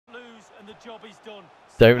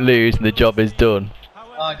Don't lose and the job is done. I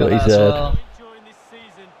What got he that as said. well.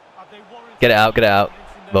 Get it out, get it out.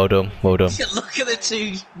 Well done, well done. Look at the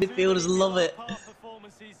two midfielders, love it.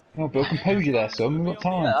 Oh, Bill, composure there, son. We've got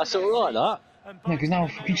time. Yeah, that's alright, that. Yeah, because now we're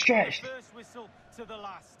fucking stretched.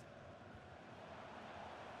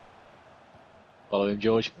 Follow him,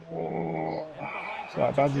 George. Oh,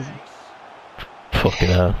 right, bad is Fucking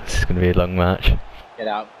hell, this is going to be a long match. Get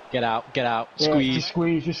out, get out, get out. yeah, Squeeze. just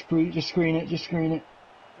squeeze, just squeeze, just screen it, just screen it.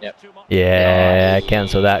 Yep. Yeah,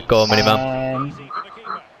 cancel that. Go on, Miniman.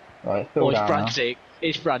 Right, Oh, Phil it's down now. frantic.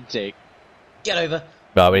 It's frantic. Get over.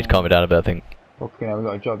 Right, we need to calm it down a bit, I think. Fucking hell, we've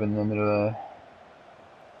got a job in the middle of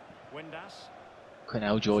Okay,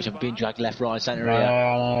 now, George, I'm being dragged left, right, and centre there.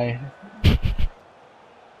 here.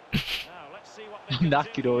 I I'm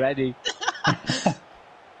knackered already.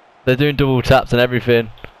 They're doing double taps and everything.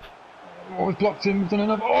 Oh, we've blocked him, we've done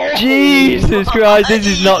another. Oh! Jesus Christ, this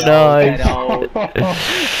is not nice.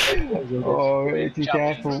 Oh, be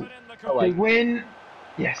careful. Big win.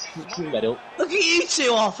 Yes. Get up. Look at you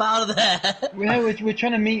two off out of there. We're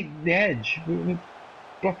trying to meet the edge. We're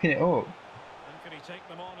blocking it up.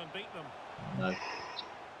 No.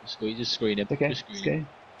 Squeeze, just screen him. Okay, Just screen okay. him.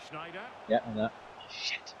 Yeah, and that.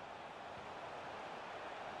 Shit.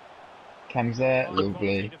 Cam's there.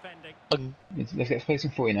 Lovely. Bung. Let's get play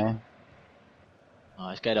some footy now.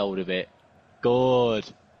 Nice, get hold of it.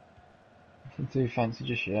 Good. Nothing too fancy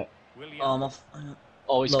just yet. Oh, I'm off.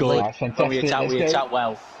 Oh, it's Lovely. good. That's When we fantastic, attack, let's we go. attack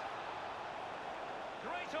well.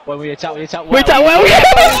 When we attack well. We attack well, yeah!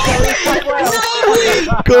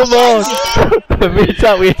 Come on! When we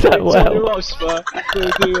attack well.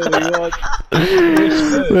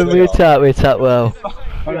 When we attack well.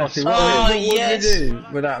 Honestly, Oh, what yes. did we do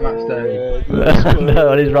with that match though? No,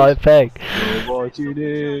 on his right peg. What you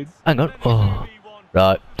did. Hang on. Oh.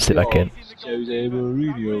 Right, sit back in. Jose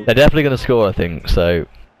Mourinho. They're definitely going to score, I think, so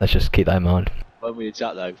let's just keep that in mind. When we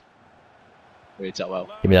attack though. We attack well.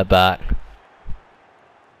 Give me that back.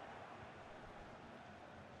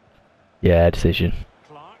 Yeah, decision.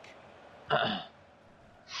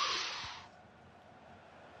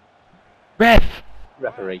 Ref!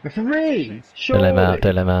 Referee. Referee! Don't Sure. let him out,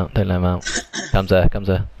 don't let him out, don't let him out. Comes there, comes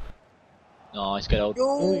there. Nice, get hold.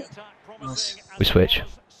 Oh. Nice. We switch.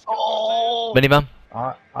 Oh! Miniman.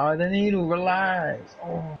 The needle, relax.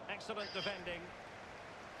 Oh.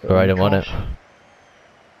 Alright, I don't want it.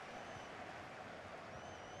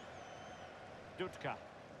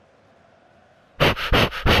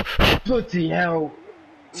 Bloody hell.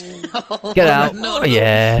 Get out. No.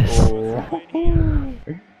 Yes. Oh.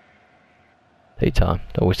 Take your time.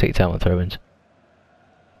 Always take your time on throw-ins.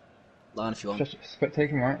 Line if you want. Just take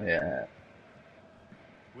him right. Yeah.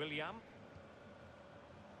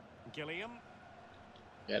 Gilliam.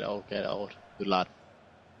 Get hold, get hold. Good lad.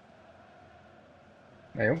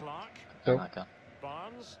 There you go. Clark. So. Okay.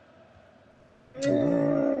 Barnes.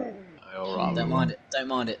 Alright. Don't mind it. Don't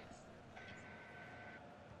mind it.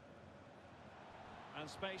 And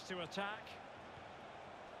space to attack.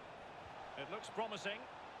 It looks promising.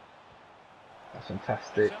 That's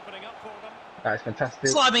fantastic. It's opening up for them. That's fantastic.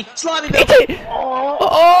 Slide me, Bill.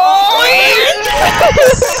 Oh!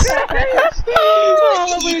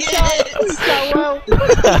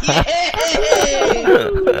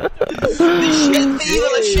 Viva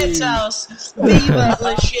la shit house! Viva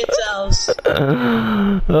la shit house!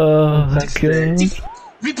 Oh, okay.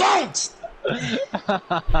 Rebound!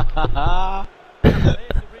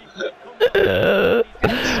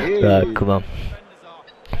 Right, come on.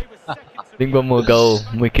 I think one more goal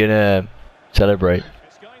we can celebrate.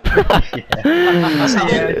 Because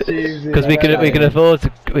we can afford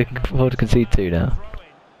to concede 2 now.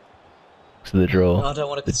 So the draw. I don't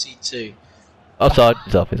want to concede 2. Offside.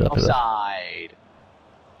 It's off. It's off. It's off. Offside.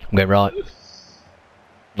 I'm going right.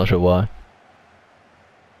 Not sure why.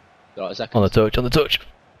 Right, a second. On the touch. On the touch.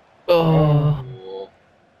 Oh.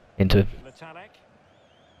 Into him. Metallic.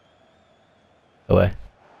 Away.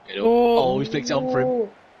 Get up. Oh, he's picked it on for him. Who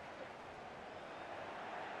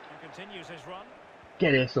continues his run.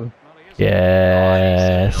 Get here, son. Well, he is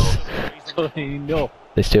Yes. No.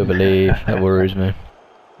 They still believe. That worries me.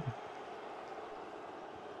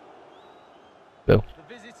 Bill.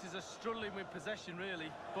 The visitors are struggling with possession, really,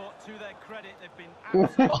 but to their credit, they've been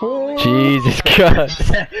absolutely Jesus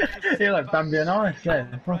Christ. You're like Bambi and Ice, yeah.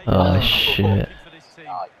 Oh shit. for this team.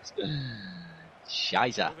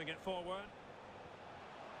 Shiza. moving it forward.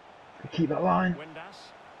 Keep that line. Windass.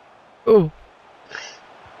 Oh.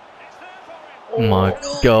 It's there for him. Oh my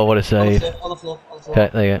god, what a save. On the floor. Okay,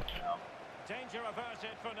 there you go. Danger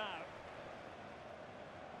averted for now.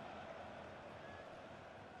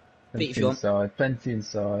 Beat if Plenty you want. inside. Plenty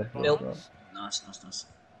inside. Bill. Barnes. Nice, nice, nice.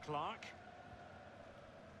 Clark.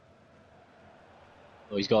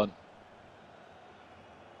 Oh, he's gone.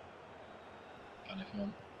 Can if you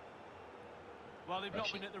want. Well, they've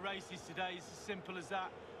not been at the races today. It's as simple as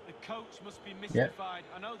that. The coach must be mystified.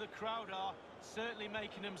 I know the crowd are certainly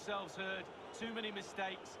making themselves heard. Too many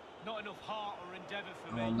mistakes. Not enough heart or endeavour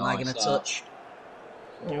for me. Oh, am I going to Nice, touch?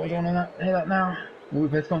 Oh, hold on that. Hear that now. Oh,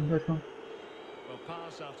 both gone, both gone. Well,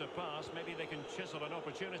 pass after pass. Maybe they can chisel an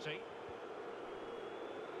opportunity.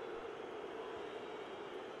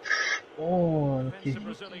 Oh, Defensive lucky.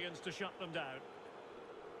 Brazilians to shut them down.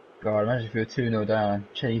 God, imagine if you were 2-0 down,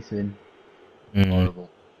 chasing. Horrible.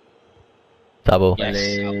 Double.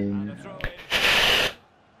 Yes. And a Belling. throw in.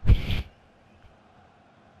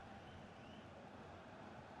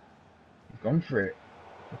 He's gone for it.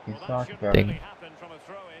 Fucking Well, that shouldn't psychopath. Ding. really happen from a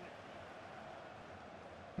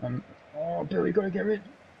throw in. Oh, Billy, gotta get rid.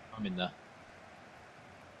 I'm in there.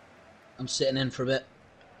 I'm sitting in for a bit.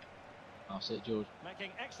 I'll sit, George.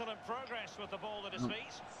 Making excellent progress with the ball at his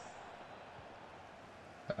feet.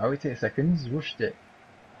 Oh, it takes seconds. Rushed it.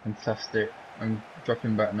 Fantastic. I'm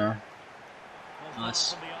dropping back now. Well,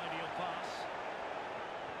 Nice. far from the ideal pass.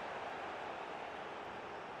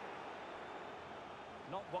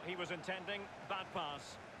 Not what he was intending. Bad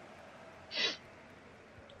pass.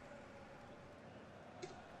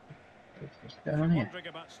 What's going on here? Wondering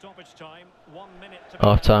about stoppage time. 1 minute to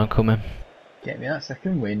Half time coming. Get me that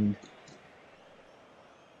second wind.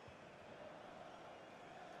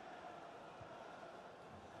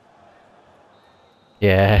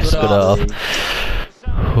 Yes, Good good off.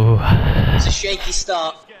 off. Ooh. It's a shaky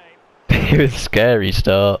start. It was a scary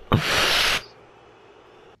start.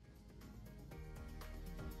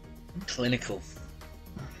 Clinical.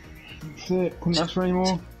 That's it. Couldn't ask for any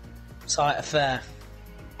more. Tight affair.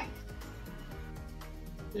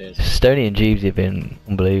 Yes. Stoney and Jeeves have been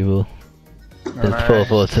unbelievable. It's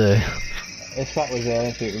 4-4-2. If that was there,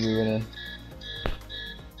 I think we'd be winning.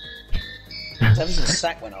 Tevenson's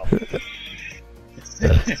sack went off.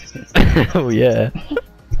 Oh yeah.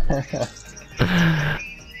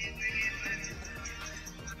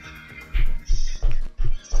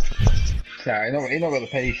 Sorry, you're not got the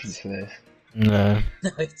patience for this. No. No,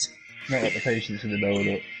 it's... You're not got the patience for the build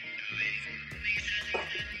up.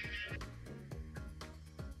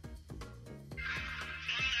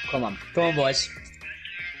 Come on, boys.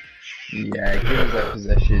 Yeah, give us that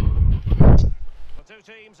possession. The two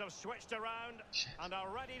teams have switched around and are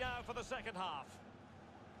ready now for the second half.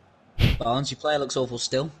 Barnes, your player looks awful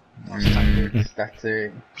still.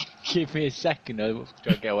 Static. Give me a second, I'll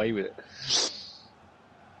try to get away with it.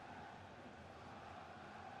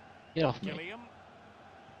 Get off me. Gilliam.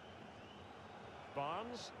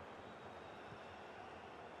 Barnes.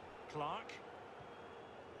 Clark.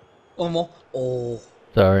 One more. Oh.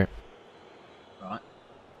 Sorry. Right.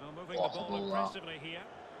 Well, moving What the a ball ball, aggressively here.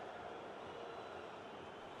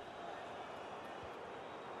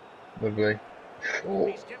 Lovely. Oh,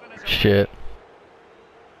 He's given us a Shit.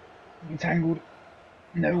 entangled.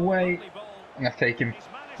 No way. lovely ball. I'm gonna take him. He's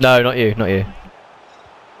managed No, not you, not you. real chance.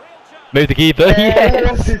 Move the keeper. What's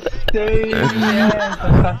Yes. his doing? Yeah,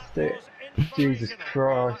 fantastic. Was Jesus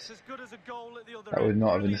inspirational. Christ. That's as good as a goal at the other That would end.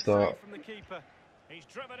 not have been the Brilliant save start. from the keeper. He's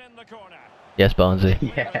driven in the corner. Yes, Barnsley.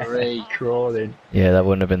 Yeah, Three. crawling. Yeah, that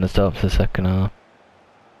wouldn't have been the start for the second half.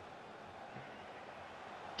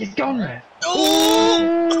 He's gone there.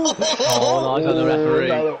 Oh, eyes on the referee.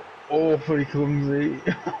 That looked awfully clumsy.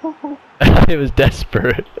 It was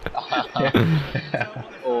desperate.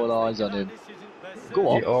 All eyes on him. This isn't their Go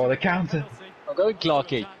on. Oh, the counter. I'm going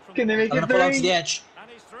Clarky. Can they make I'm it going to pull onto the three? edge. And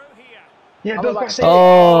he's through here. Yeah, I'm Bill's about got to it.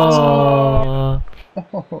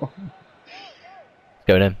 Oh. Oh.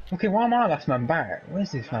 Going in. Okay, why am I last man back?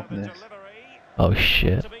 Where's this Now the madness? delivery Oh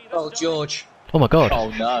shit. to be the Oh, start. George. Oh my god. Oh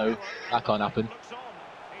no, that can't happen. Looks on.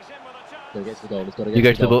 He's in with a chance. Gotta get to the goal, it's gotta get You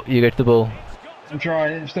go to the goal. ball. You go to the ball. It's got to I'm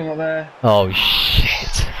trying, I'm still not there. Oh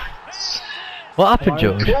shit. What happened,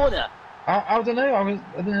 George? Corner! I don't know, I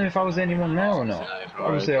don't know if I was anyone there or not.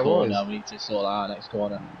 Obviously I corner. was. We need to sort that out next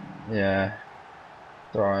corner. Yeah.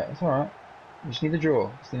 It's alright, it's alright. We just need a draw,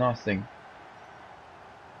 it's the nice thing.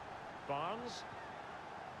 Barnes.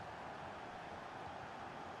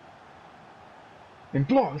 Been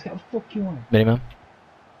blocked, get the fuck you on. Miniman.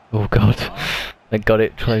 Oh god. They got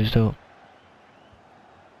it closed up.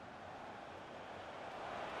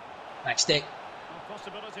 Back stick. Well,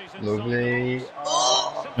 possibilities inside Lovely. the box. Oh.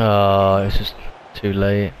 Oh, it was just too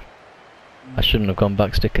late. I shouldn't have gone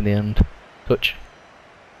back stick in the end. Touch.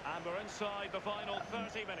 And we're inside the final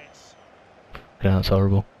 30 minutes. Yeah, that's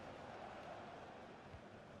horrible.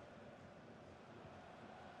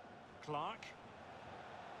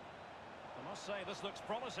 must say this looks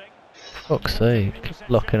promising. Fuck's sake.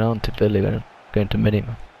 Locking on to Billy when I'm going to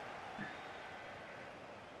minimum.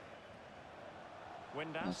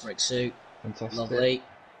 Nice red suit. Fantastic. Lovely.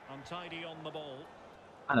 Untidy on the ball.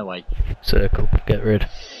 And away. Circle. Get rid.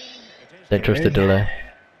 Don't trust the delay.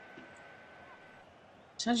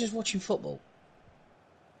 Sounds just watching football.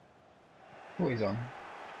 What he's on?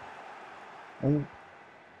 Oh,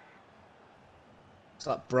 It's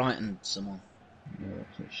like Brighton, someone. no,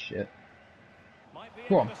 that's not shit. Might be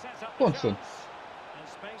Go able on. to set up Go on, the son. chance. And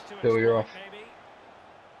space to Bill, you're exploit, off.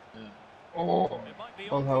 maybe. Oh, It might be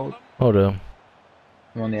well on for held. them. Hold on.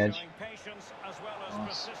 I'm on the edge. Showing patience as well as Nice.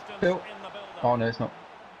 persistence Bill. in the build-up. Oh no, it's not.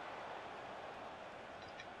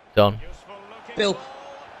 Done. Useful looking Bill. ball.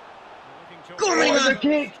 Looking to Go on, win. Manny, man.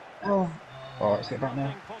 kick! Oh. Alright, let's get back now.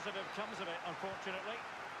 Nothing positive comes of it, unfortunately.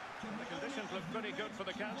 The conditions look pretty good for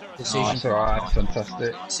the counter attack. Decision. Oh, it's alright, that's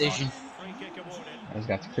fantastic. Decision. Free kick awarded. I was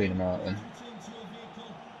going to have to clean him out then.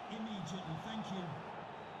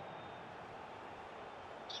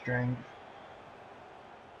 Strength.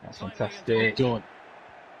 That's fantastic. Done.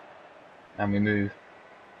 And we move.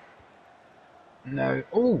 No.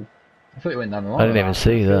 Oh! I thought it went down the line. I didn't even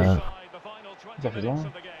see that. Inside the final 20 He's off his minutes line.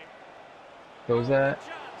 of the game. Bill's there.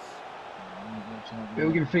 Chance.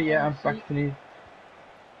 Bill, give him feet, yeah, I'm back for you.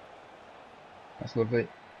 That's lovely.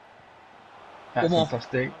 That's One more.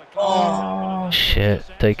 fantastic. Oh. Shit.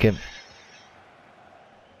 Take him.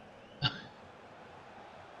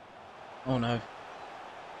 Oh no.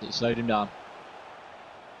 It slowed him down.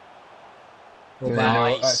 Yeah,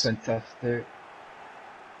 Nice. that's fantastic.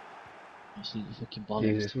 Absolutely fucking bollocks.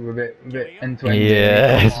 Jesus, we're a bit end to end.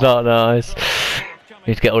 Yeah, it's not nice.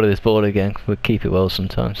 Need to get hold of this ball again. We keep it well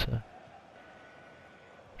sometimes. So.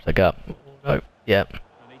 There's a gap. Oh, yep.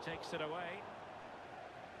 And he takes it away.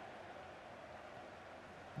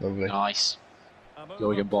 Lovely. Nice. A move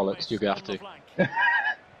Go again, on bollocks, you're gonna have on the to.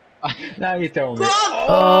 flank. Now you tell me.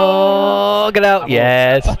 Oh, get out.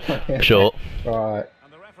 Yes. Short. Right.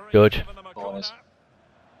 And the referee Good. given them a corner. Nice.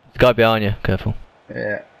 There's a guy behind you. Careful.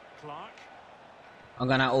 Yeah. Clark. I'm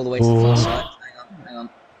going out all the way to the far side. Hang on.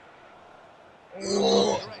 Great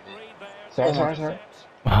read there. Sorry.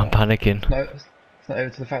 Oh, I'm panicking. No, it's not over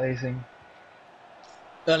to the fact that he's saying.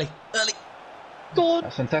 Early.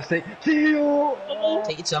 That's fantastic. Theo!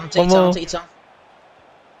 Take your time, One more. take your time.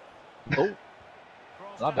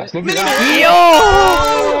 Oh, That's lovely. lovely.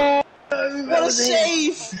 Yo! What a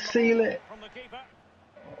save! Seal it. From the keeper.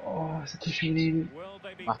 Oh, it's a tissue we needed. Will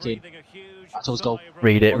they be Back in. breathing a huge That's always goal. sigh of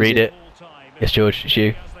Read it, relief read it. full time? Yes, George, it's you.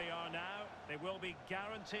 As they are now, they will be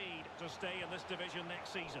guaranteed to stay in this division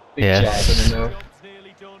next season. Big Yes. job, and enough. Job's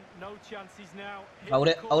nearly done. No chances now. Hit Hold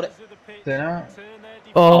the it, hold it. corners of the pitch, Turn out. turn their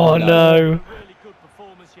Oh, defence. no. A really good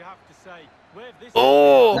performance, you have to say. Where this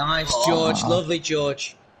Oh! Nice, George. Lovely,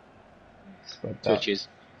 George. Spread that. Touches.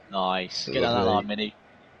 Nice. Get down that Lovely. line, Mini.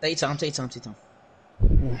 Take your time.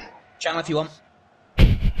 Channel if you want.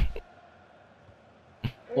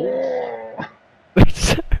 Oh. Well, there's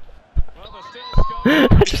still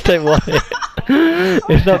scope. I just don't want it.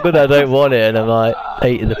 It's not good that I don't want it and I'm like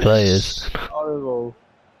 8 of the players. Horrible.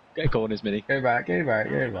 Get corners, Mini. Go back. Must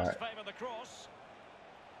favour the cross.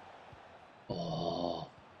 Oh.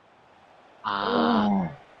 Ah.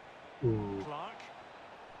 Oh. Clark.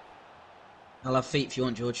 I'll have feet if you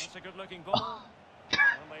want, George. That's a good-looking ball. And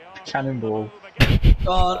they are Cannonball. on the move again.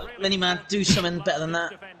 God, Lenny man, do something better than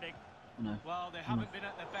that. Defending. No. Well, they haven't been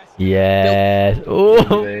at their best. Yes. Oh,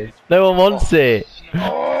 Lovely. no one wants it.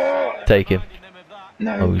 Oh. Take him. Reminding them of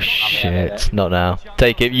that. No. Oh shit. Not now.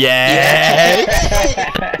 Take him. Yes.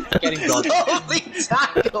 Get him, God. Lovely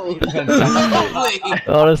tackle. Fantastic. Lovely.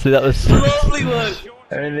 Honestly, that was. Lovely work.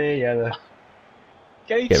 Only yellow.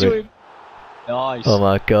 Get Get into rid- him. Nice. Oh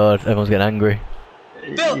my god. Everyone's getting angry.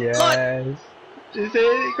 Bill, Yes. Just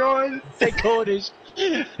it, go on. Take corners.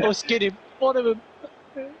 Or skin him. One of them.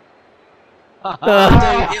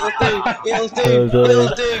 It'll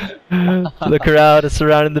do. The crowd are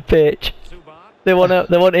surrounding the pitch. Zubar. They want out.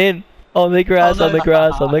 They want in. On the grass. Oh, no. On the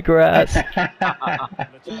grass. On the grass.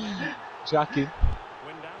 Jackie.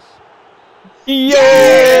 Windass. Yes.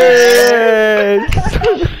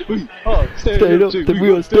 Oh, Stayed up. The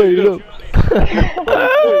wheel stayed up.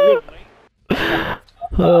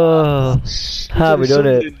 Oh, how have we done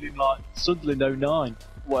it? Sunderland in, like, Sunderland 09.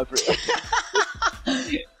 Whatever it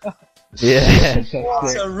is. Yeah.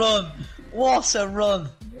 What a run. What a run.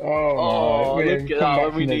 Oh, Oh, my, look at that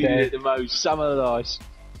when we needed it the most. Sam Allardyce.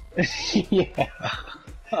 Yeah.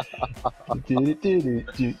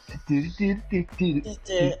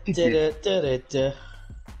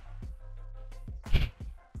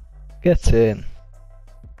 Get in.